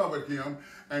which covered him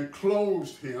and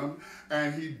clothed him,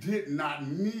 and he did not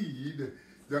need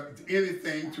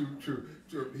anything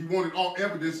he wanted all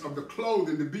evidence of the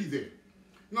clothing to be there.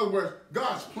 In other words,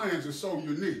 God's plans are so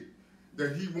unique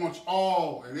that he wants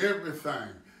all and everything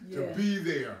to be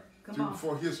there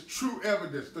for his true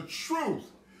evidence, the truth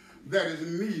that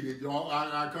is needed. Y'all,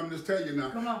 I come to tell you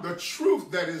now, the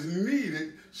truth that is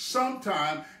needed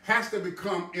sometimes has to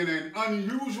become in an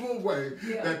unusual way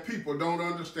that people don't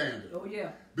understand it. Oh,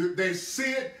 yeah. They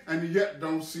see it and yet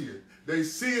don't see it. They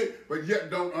see it, but yet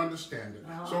don't understand it.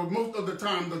 So most of the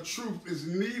time, the truth is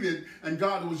needed, and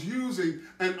God was using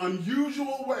an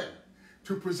unusual way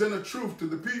to present a truth to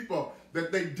the people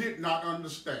that they did not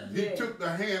understand. He took the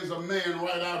hands of man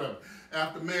right out of it.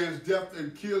 After man's death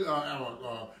and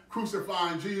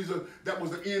crucifying Jesus, that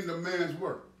was the end of man's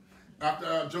work.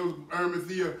 After Joseph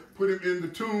Arimathea put him in the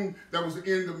tomb, that was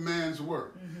the end of man's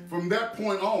work. From that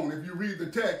point on, if you read the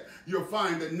text, you'll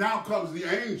find that now comes the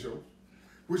angel,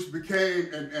 which became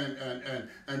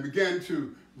and began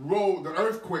to roll the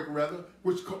earthquake, rather,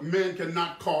 which man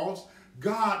cannot cause.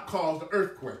 God caused the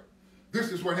earthquake.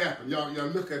 This is what happened. Y'all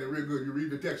look at it real good. You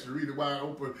read the text, you read it wide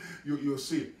open, you'll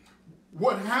see it.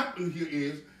 What happened here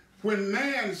is when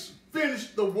man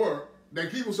finished the work that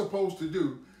he was supposed to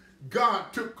do,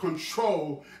 God took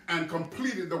control and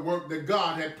completed the work that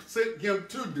God had sent him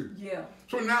to do. Yeah.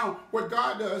 So now what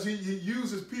God does, he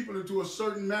uses people into a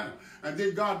certain manner. And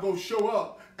then God goes show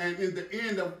up. And in the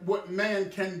end of what man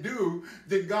can do,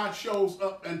 then God shows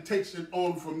up and takes it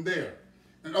on from there.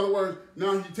 In other words,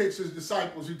 now he takes his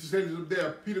disciples, he sends them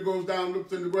there. Peter goes down,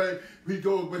 looks in the grave, he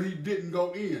goes, but he didn't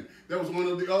go in. There was one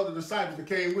of the other disciples that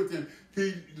came with him.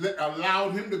 He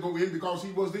allowed him to go in because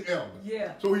he was the elder.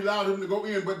 Yeah. So he allowed him to go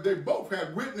in, but they both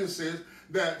had witnesses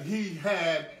that he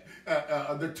had,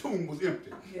 the tomb was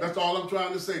empty. Yeah. That's all I'm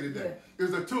trying to say today. Yeah. Is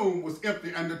the tomb was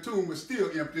empty, and the tomb is still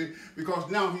empty because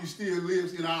now he still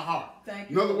lives in our heart.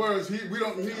 In other words, we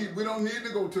don't need to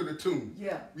go to the tomb.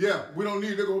 Yeah, we don't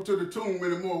need to go to the tomb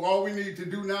anymore. All we need to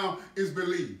do now is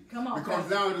believe. Come on, because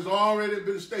now it has already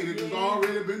been stated, it has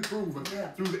already been proven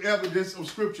through the evidence of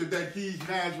Scripture that he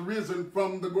has risen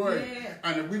from the grave. Yeah.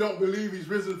 And if we don't believe he's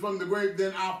risen from the grave,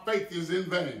 then our faith is in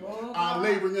vain. Our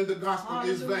laboring in the gospel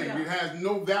is vain. It has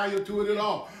no value to it at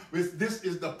all. This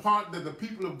is the part that the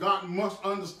people of God must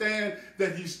understand,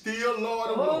 that he's still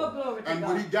Lord of Lords. And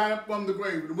when he got up from the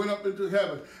grave and went up into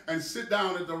heaven and sit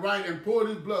down at the right and poured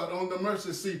his blood on the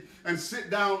mercy seat and sit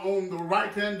down on the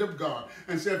right hand of God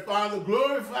and said, Father,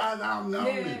 glorify thou now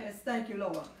me. Yes, thank you,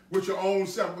 Lord. With your own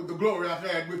self, with the glory I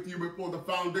had with you before the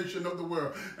foundation of the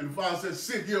world. And the Father said,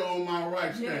 sit here on my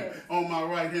right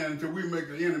hand until we make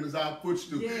the enemies our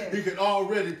footstool. Yes. He had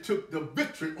already took the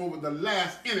victory over the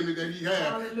last enemy that he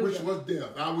had, which was death.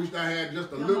 I wish I had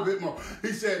just a little bit more.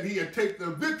 He said he had taken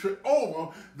the victory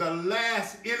over the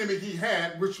last enemy he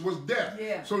had, which was death.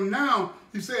 Yeah. So now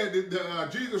he said that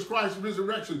Jesus Christ's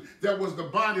resurrection, that was the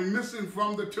body missing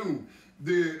from the tomb.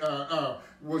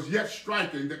 Was yet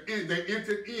striking. They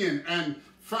entered in and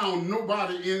found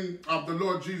nobody of the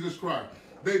Lord Jesus Christ.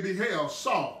 They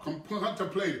saw,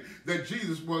 contemplated that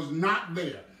Jesus was not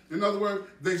there. In other words,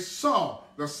 they saw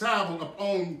the saddle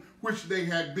upon which they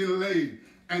had been laid,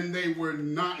 and they were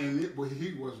not in it, but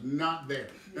he was not there.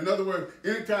 In other words,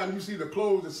 anytime you see the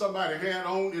clothes that somebody had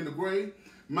on in the grave,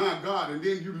 My God. And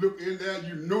then you look in there,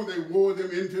 you know they wore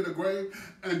them into the grave.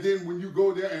 And then when you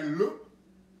go there and look,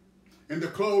 and the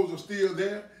clothes are still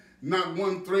there, not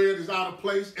one thread is out of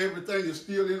place. Everything is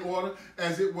still in order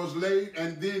as it was laid.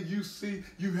 And then you see,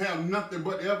 you have nothing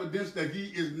but evidence that he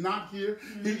is not here.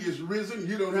 Mm-hmm. He is risen.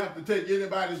 You don't have to take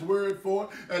anybody's word for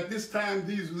it. At this time,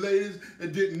 these ladies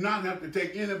did not have to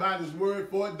take anybody's word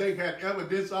for it. They had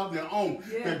evidence of their own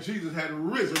that Jesus had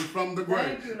risen from the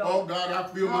grave. You, oh, God,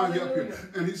 I feel my help here.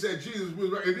 And he said Jesus was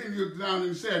right. And then you go down and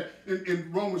he said in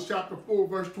Romans chapter 4,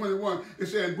 verse 21, it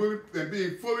said, and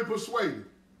being fully persuaded,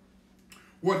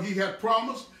 what he had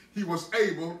promised, he was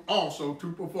able also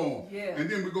to perform. Yeah. And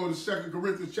then we go to 2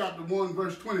 Corinthians chapter 1,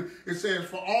 verse 20. It says,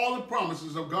 for all the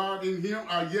promises of God in him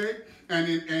are yea and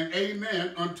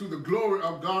amen unto the glory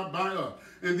of God by us.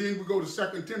 And then we go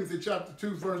to 2 Timothy chapter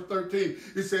 2, verse 13.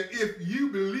 It said, if you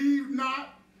believe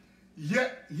not,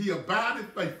 yet he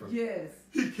abideth faithful. Yes.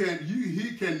 He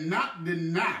cannot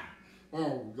deny.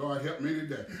 Oh, God help me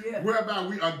today. Yeah. Whereby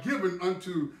we are given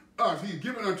unto us. He's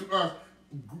given unto us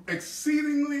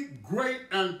exceedingly great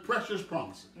and precious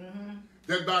promises,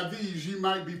 that by these ye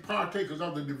might be partakers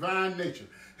of the divine nature,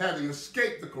 having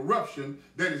escaped the corruption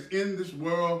that is in this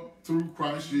world through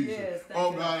Christ Jesus. Yes,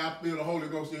 oh God, I feel the Holy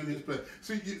Ghost in his place.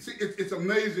 See, it's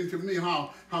amazing to me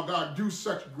how God do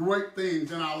such great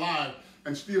things in our lives,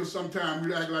 and still sometimes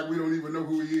we act like we don't even know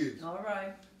who he is. All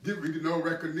right. Give me no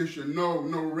recognition, no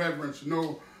reverence,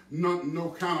 no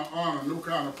kind of honor, no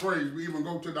kind of praise. We even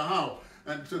go to the house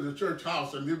and to the church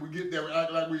house, and then we get there, we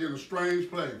act like we're in a strange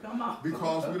place. Come on.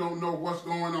 Because we don't know what's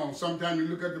going on. Sometimes you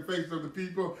look at the face of the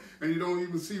people and you don't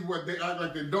even see what they act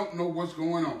like. They don't know what's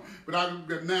going on. But I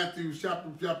look at Matthew chapter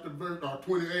verse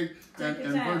 28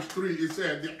 and verse 3. It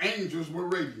said the angels were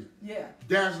radiant,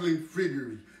 dazzling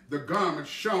figures. The garments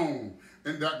shone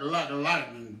and that like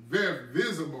lightning, very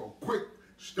visible, quick,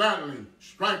 startling,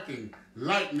 striking,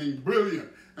 lightning, brilliant,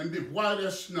 and white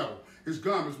as snow. His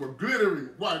garments were glittering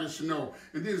white as snow.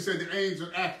 And then it said the angel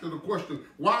asked her the question,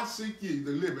 why seek ye the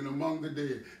living among the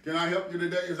dead? Can I help you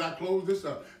today as I close this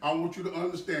up? I want you to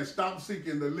understand, stop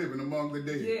seeking the living among the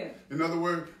dead. Yeah. In other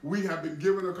words, we have been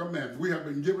given a command. We have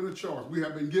been given a choice. We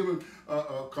have been given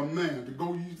a command to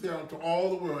go ye out to all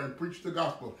the world and preach the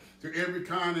gospel to every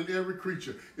kind and every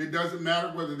creature. It doesn't matter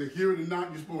whether they hear it or not.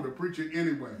 You're supposed to preach it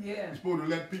anyway. Yeah. You're supposed to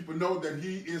let people know that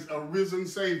he is a risen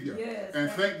Savior. Yes,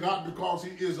 and thank God because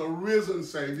he is a risen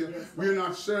Savior. Yes, we're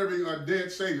not serving a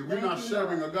dead Savior. We're not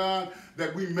serving a God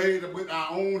that we made with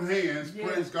our own hands. Yes.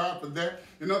 Praise God for that.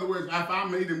 In other words, if I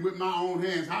made him with my own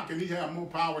hands, how can he have more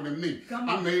power than me?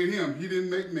 I made him. He didn't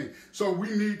make me. So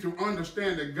we need to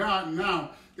understand that God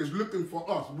now is looking for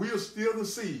us. We are still the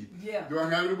seed. Yeah. Do I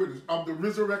have any witness? Of the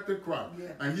resurrected Christ. Yeah.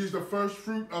 And he's the first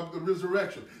fruit of the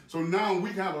resurrection. So now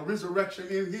we have a resurrection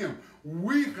in him.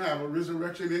 We have a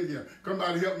resurrection in him.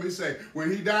 Somebody help me say,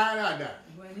 when he died, I died.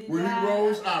 When he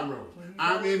rose, I rose.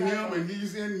 I'm in him and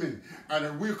he's in me. And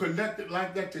if we're connected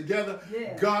like that together,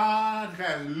 God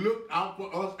has looked out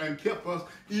for us and kept us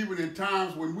even in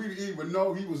times when we didn't even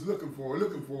know he was looking for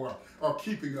us or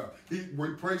keeping us. We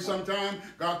pray sometimes,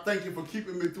 God, thank you for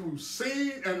keeping me through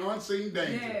seen and unseen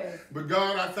danger. Yes. But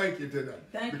God, I thank you today.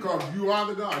 Because you are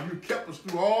the God. You kept us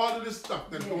through all of this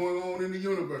stuff that's going on in the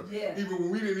universe. Even when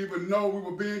we didn't even know we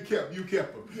were being kept, you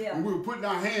kept us. When we were putting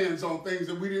our hands on things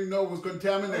that we didn't know was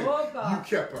contaminated, you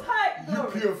kept us. You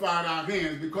purified our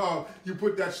hands because you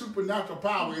put that supernatural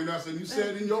power in us, and you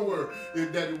said in your word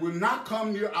that it will not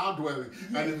come near our dwelling.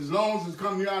 And as long as it's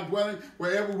come near our dwelling,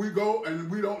 wherever we go and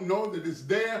we don't know that it's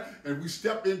there and we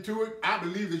step into it, I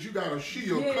believe that you got a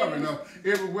shield covering us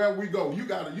everywhere we go. You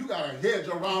got a hedge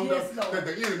around us that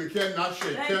the enemy cannot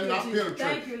shake, cannot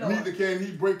penetrate. Neither can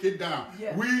he break it down.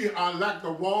 We are like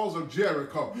the walls of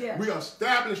Jericho. We are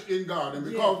established in God, and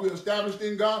because we're established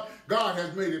in God, God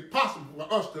has made it possible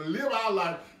for us to live our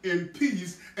life in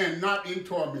peace and not in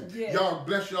torment. Y'all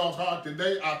bless y'all's heart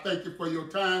today. I thank you for your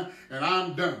time, and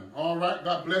I'm done. All right,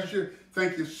 God bless you.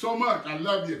 Thank you so much. I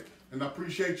love you, and I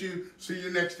appreciate you. See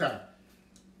you next time.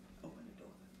 Open the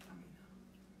door.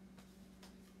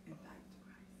 Invite to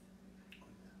Christ.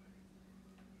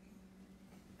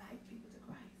 Invite people to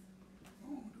Christ. I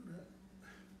won't do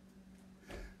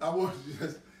that. I want to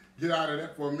just get out of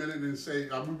that for a minute and say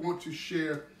we want to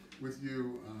share with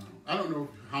you. I don't know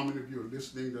how many of you are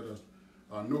listening that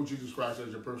know Jesus Christ as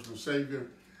your personal Savior,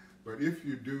 but if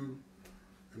you do,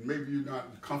 and maybe you're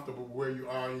not comfortable where you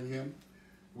are in him,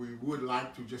 we would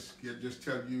like to just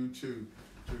tell you to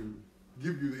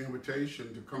give you the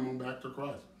invitation to come on back to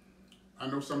Christ. I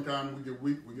know sometimes we get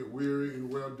weak, we get weary in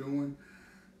well-doing,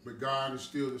 but God is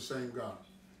still the same God.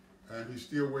 And he's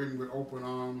still waiting with open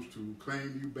arms to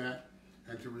claim you back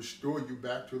and to restore you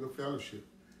back to the fellowship.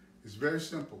 It's very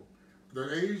simple.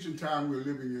 The age and time we're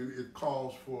living in, it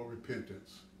calls for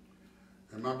repentance.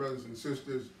 And my brothers and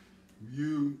sisters,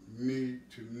 you need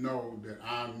to know that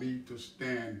I need to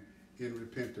stand in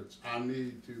repentance. I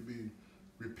need to be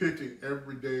repenting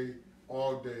every day,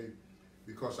 all day,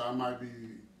 because I might be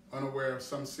unaware of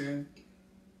some sin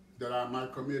that I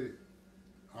might commit it.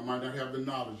 I might not have the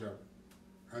knowledge of it.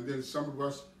 And then some of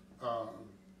us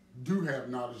do have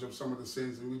knowledge of some of the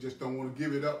sins, and we just don't want to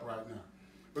give it up right now.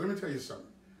 But let me tell you something.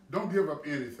 Don't give up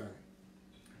anything.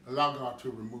 Allow God to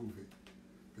remove it.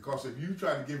 Because if you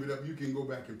try to give it up, you can go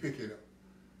back and pick it up.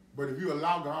 But if you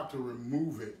allow God to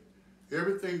remove it,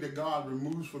 everything that God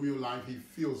removes from your life, he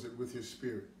fills it with his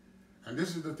spirit. And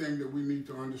this is the thing that we need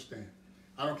to understand.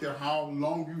 I don't care how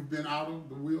long you've been out of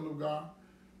the will of God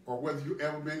or whether you've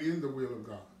ever been in the will of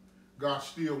God. God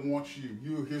still wants you.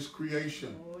 You're his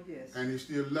creation. Oh, yes. And he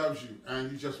still loves you.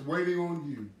 And he's just waiting on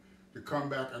you to come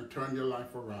back and turn your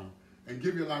life around and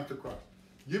give your life to Christ.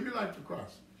 Give your life to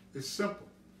Christ. It's simple.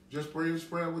 Just pray this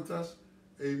prayer with us.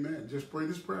 Amen. Just pray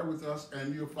this prayer with us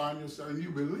and you'll find yourself, and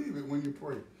you believe it when you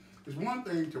pray. It's one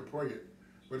thing to pray it,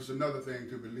 but it's another thing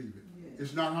to believe it. Yes.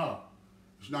 It's not hard.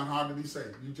 It's not hard to be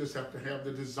saved. You just have to have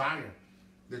the desire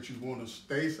that you want to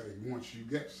stay saved once you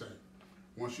get saved.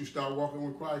 Once you start walking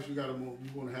with Christ, you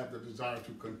want to have the desire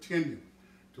to continue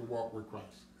to walk with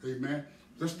Christ. Amen.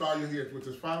 Let's bow your heads with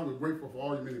us. Father, we're grateful for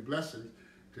all your many blessings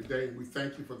today. We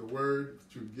thank you for the word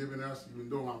that you've given us, even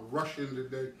though I'm rushing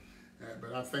today.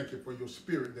 But I thank you for your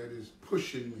spirit that is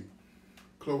pushing me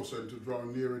closer to draw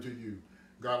nearer to you.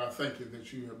 God, I thank you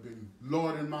that you have been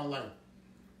Lord in my life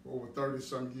for over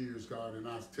 30-some years, God, and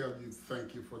I tell you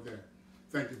thank you for that.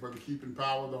 Thank you for the keeping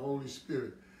power of the Holy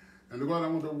Spirit. And God, I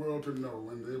want the world to know,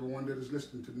 and everyone that is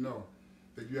listening to know,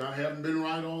 that I haven't been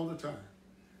right all the time.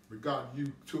 But God,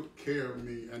 you took care of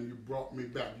me and you brought me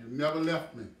back. You never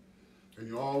left me. And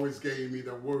you always gave me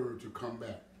the word to come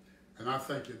back. And I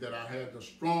thank you that I had the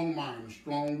strong mind, the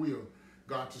strong will,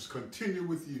 God, to continue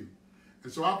with you.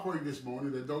 And so I pray this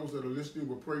morning that those that are listening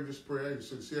will pray this prayer in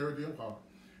sincerity of heart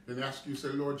and ask you, say,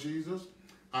 Lord Jesus,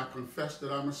 I confess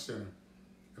that I'm a sinner.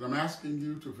 And I'm asking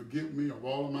you to forgive me of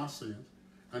all of my sins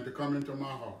and to come into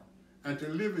my heart and to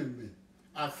live in me.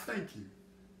 I thank you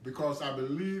because I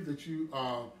believe that you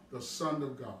are the Son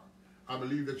of God. I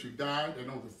believe that you died,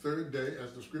 and on the third day,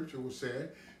 as the scripture was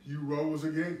said, you rose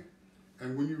again.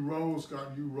 And when you rose,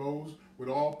 God, you rose with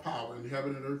all power in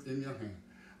heaven and earth in your hand.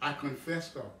 I confess,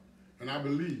 God, and I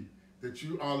believe that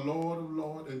you are Lord of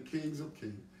lords and Kings of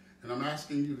kings. And I'm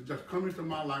asking you to just come into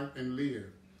my life and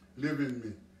live. Live in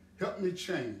me. Help me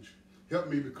change. Help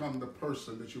me become the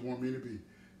person that you want me to be.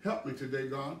 Help me today,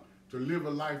 God, to live a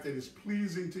life that is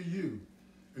pleasing to you.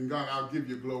 And God, I'll give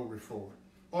you glory for it.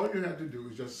 All you have to do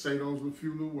is just say those with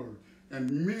few little words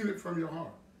and mean it from your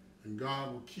heart. And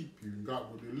God will keep you, and God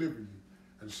will deliver you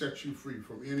and set you free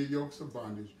from any yokes of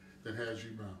bondage that has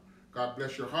you bound. God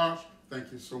bless your hearts.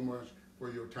 Thank you so much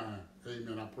for your time.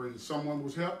 Amen. I pray that someone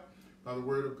was helped by the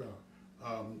word of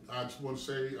God. I just want to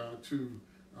say to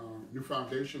New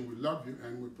Foundation, we love you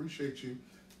and we appreciate you.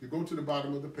 You go to the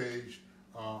bottom of the page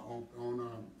on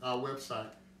our website,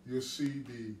 you'll see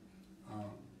the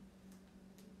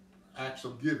acts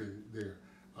of giving there,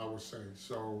 I would say.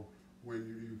 So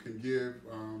when you can give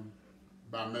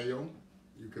by mail,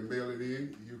 you can mail it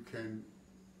in, you can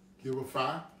give a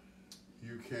 $5,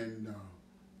 you can,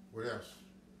 what else?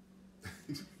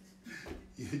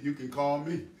 You can call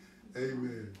me,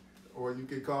 amen. Or you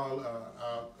can call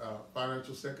our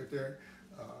financial secretary,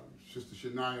 Sister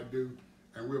Shania Do,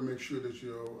 and we'll make sure that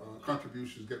your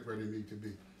contributions get where they need to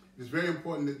be. It's very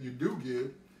important that you do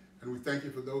give, and we thank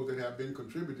you for those that have been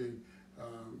contributing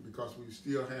because we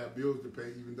still have bills to pay,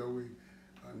 even though we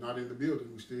are not in the building.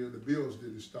 The bills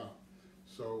didn't stop.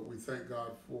 So we thank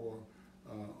God for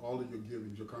all of your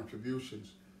giving, your contributions.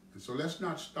 And so let's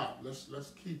not stop.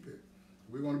 Let's keep it.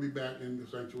 We're going to be back in the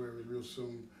sanctuary real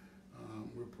soon.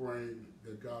 We're praying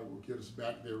that God will get us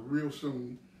back there real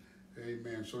soon.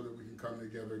 Amen. So that we can come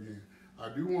together again. I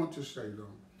do want to say,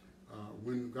 though,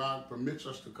 when God permits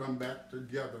us to come back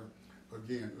together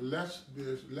again, let's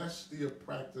still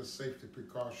practice safety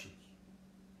precautions.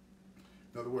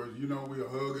 In other words, you know, we are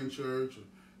hugging church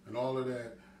and all of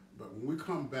that, but when we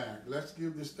come back, let's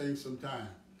give this thing some time.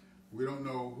 We don't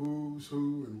know who's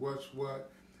who and what's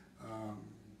what,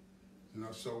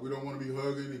 so we don't want to be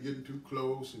hugging and getting too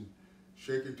close and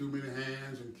shaking too many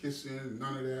hands and kissing and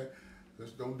none of that.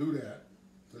 Let's don't do that.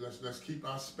 Let's keep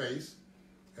our space,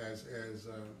 as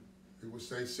it would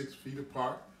say, 6 feet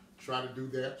apart. Try to do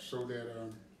that so that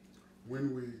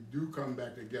when we do come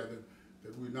back together,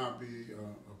 that we not be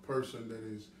a person that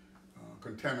is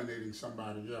contaminating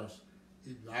somebody else.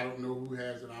 I don't know who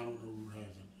has it. I don't know who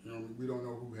hasn't. You know, we don't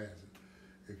know who has it.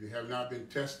 If you have not been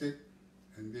tested,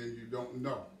 and then you don't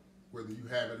know whether you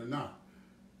have it or not.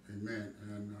 Amen.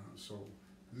 And so,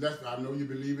 I know you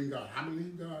believe in God. I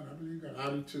believe God. I believe God. I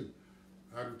do too.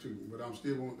 I do too. But I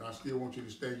still want you to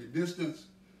stay your distance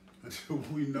until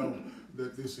we know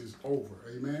that this is over.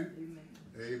 Amen? Amen.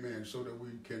 Amen. So that we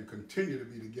can continue to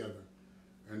be together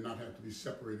and not have to be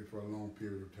separated for a long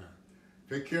period of time.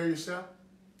 Take care of yourself.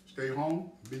 Stay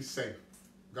home. Be safe.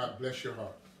 God bless your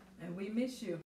heart. And we miss you.